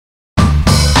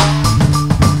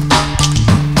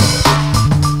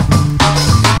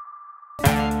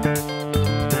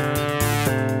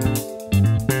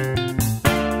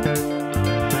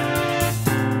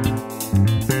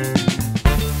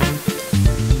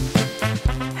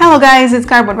Hello guys, it's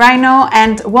Rhino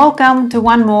and welcome to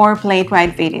one more Play It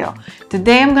Right video.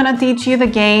 Today I'm gonna teach you the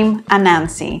game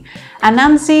Anansi.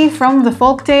 Anansi from the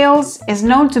folktales is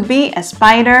known to be a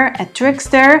spider, a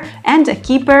trickster and a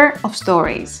keeper of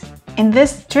stories. In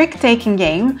this trick-taking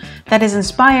game that is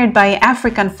inspired by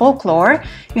African folklore,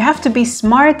 you have to be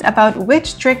smart about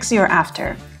which tricks you're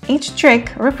after. Each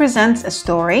trick represents a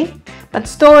story, but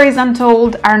stories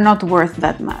untold are not worth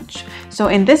that much. So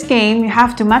in this game, you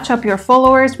have to match up your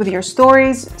followers with your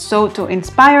stories so to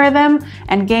inspire them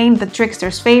and gain the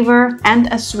trickster's favor and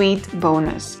a sweet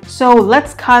bonus. So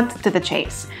let's cut to the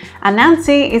chase.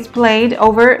 Anansi is played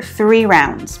over 3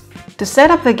 rounds. To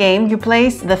set up the game, you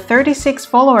place the 36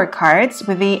 follower cards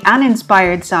with the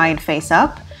uninspired side face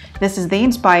up. This is the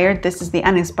inspired, this is the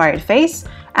uninspired face,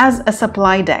 as a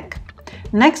supply deck.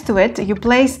 Next to it, you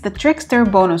place the trickster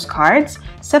bonus cards,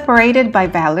 separated by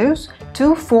values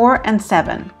 2, 4 and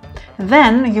 7.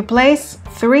 Then you place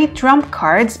 3 trump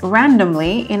cards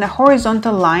randomly in a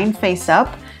horizontal line face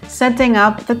up, setting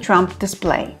up the trump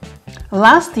display.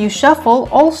 Last, you shuffle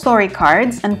all story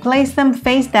cards and place them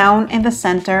face down in the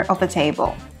center of the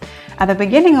table. At the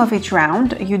beginning of each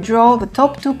round, you draw the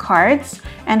top 2 cards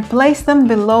and place them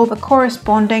below the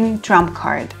corresponding trump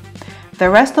card. The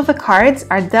rest of the cards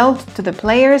are dealt to the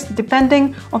players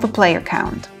depending on the player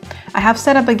count. I have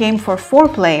set up a game for 4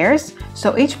 players,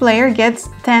 so each player gets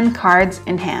 10 cards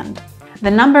in hand. The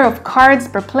number of cards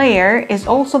per player is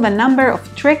also the number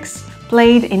of tricks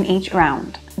played in each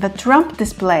round. The trump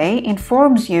display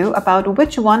informs you about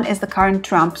which one is the current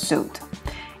trump suit.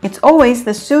 It's always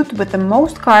the suit with the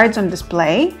most cards on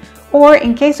display, or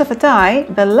in case of a tie,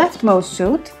 the leftmost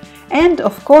suit. And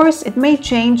of course, it may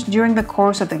change during the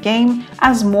course of the game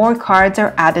as more cards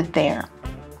are added there.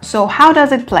 So how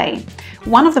does it play?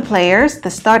 One of the players, the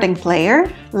starting player,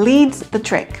 leads the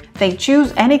trick. They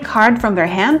choose any card from their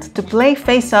hand to play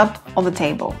face up on the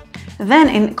table. Then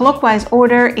in clockwise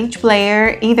order, each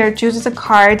player either chooses a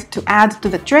card to add to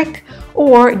the trick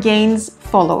or gains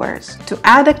followers. To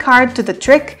add a card to the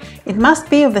trick, it must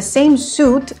be of the same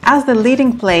suit as the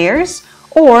leading players,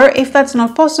 or if that's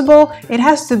not possible, it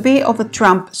has to be of the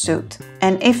trump suit.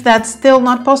 And if that's still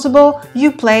not possible,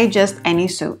 you play just any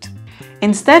suit.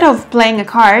 Instead of playing a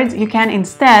card, you can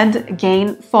instead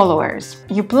gain followers.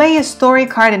 You play a story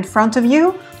card in front of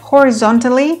you,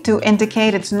 horizontally to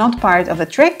indicate it's not part of the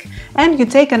trick, and you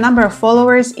take a number of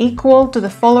followers equal to the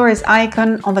followers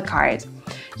icon on the card.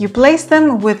 You place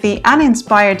them with the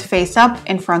uninspired face up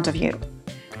in front of you.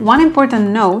 One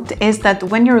important note is that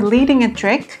when you're leading a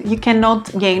trick, you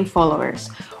cannot gain followers.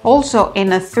 Also,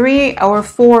 in a 3 or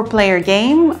 4 player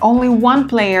game, only 1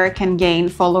 player can gain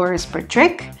followers per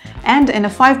trick, and in a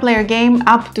 5 player game,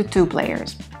 up to 2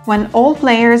 players. When all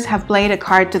players have played a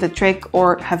card to the trick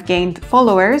or have gained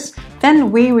followers,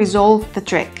 then we resolve the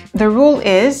trick. The rule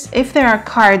is, if there are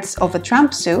cards of a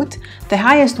trump suit, the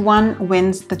highest one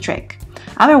wins the trick.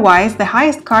 Otherwise, the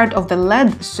highest card of the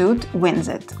led suit wins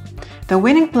it. The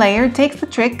winning player takes the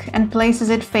trick and places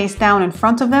it face down in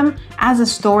front of them as a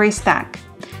story stack.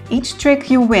 Each trick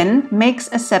you win makes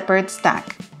a separate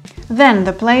stack. Then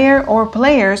the player or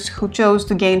players who chose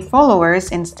to gain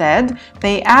followers instead,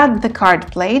 they add the card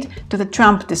plate to the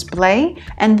trump display,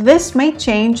 and this may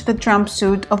change the trump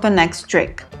suit of the next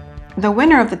trick. The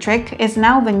winner of the trick is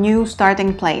now the new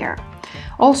starting player.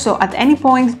 Also, at any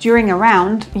point during a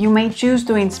round, you may choose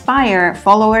to inspire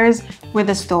followers with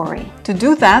a story. To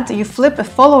do that, you flip a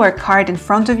follower card in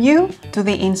front of you to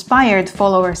the inspired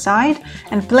follower side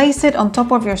and place it on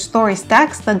top of your story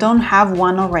stacks that don't have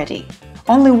one already.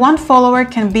 Only 1 follower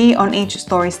can be on each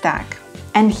story stack.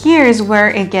 And here's where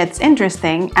it gets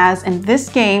interesting, as in this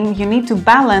game you need to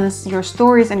balance your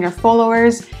stories and your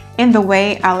followers in the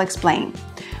way I'll explain.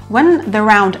 When the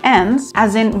round ends,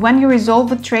 as in when you resolve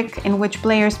the trick in which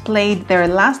players played their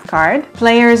last card,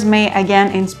 players may again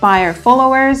inspire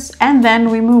followers, and then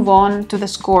we move on to the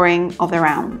scoring of the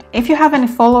round. If you have any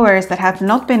followers that have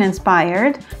not been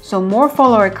inspired, so more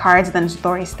follower cards than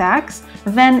story stacks,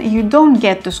 then you don't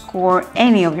get to score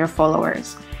any of your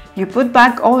followers. You put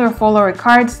back all your follower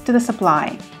cards to the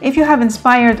supply. If you have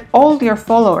inspired all your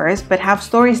followers but have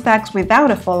story stacks without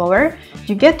a follower,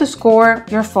 you get to score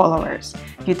your followers.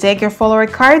 You take your follower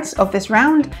cards of this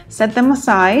round, set them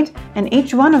aside, and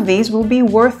each one of these will be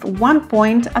worth 1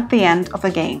 point at the end of the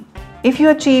game. If you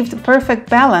achieved perfect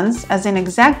balance, as in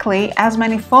exactly as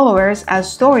many followers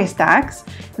as story stacks,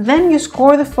 then you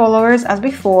score the followers as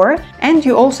before, and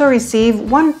you also receive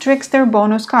 1 trickster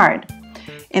bonus card.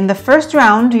 In the first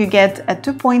round, you get a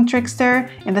 2-point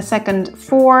trickster, in the second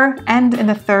 4, and in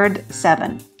the third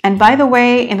 7. And by the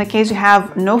way, in the case you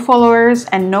have no followers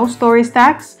and no story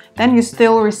stacks, then you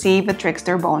still receive the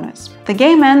Trickster bonus. The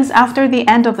game ends after the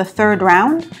end of the third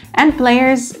round, and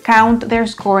players count their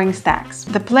scoring stacks.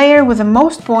 The player with the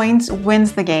most points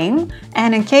wins the game,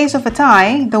 and in case of a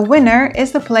tie, the winner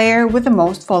is the player with the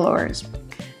most followers.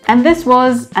 And this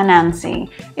was Anansi.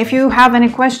 If you have any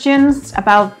questions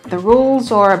about the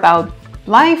rules or about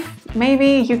life,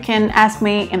 maybe you can ask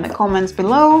me in the comments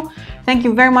below. Thank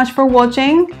you very much for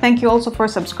watching. Thank you also for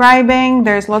subscribing.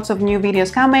 There's lots of new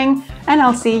videos coming, and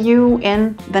I'll see you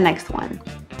in the next one.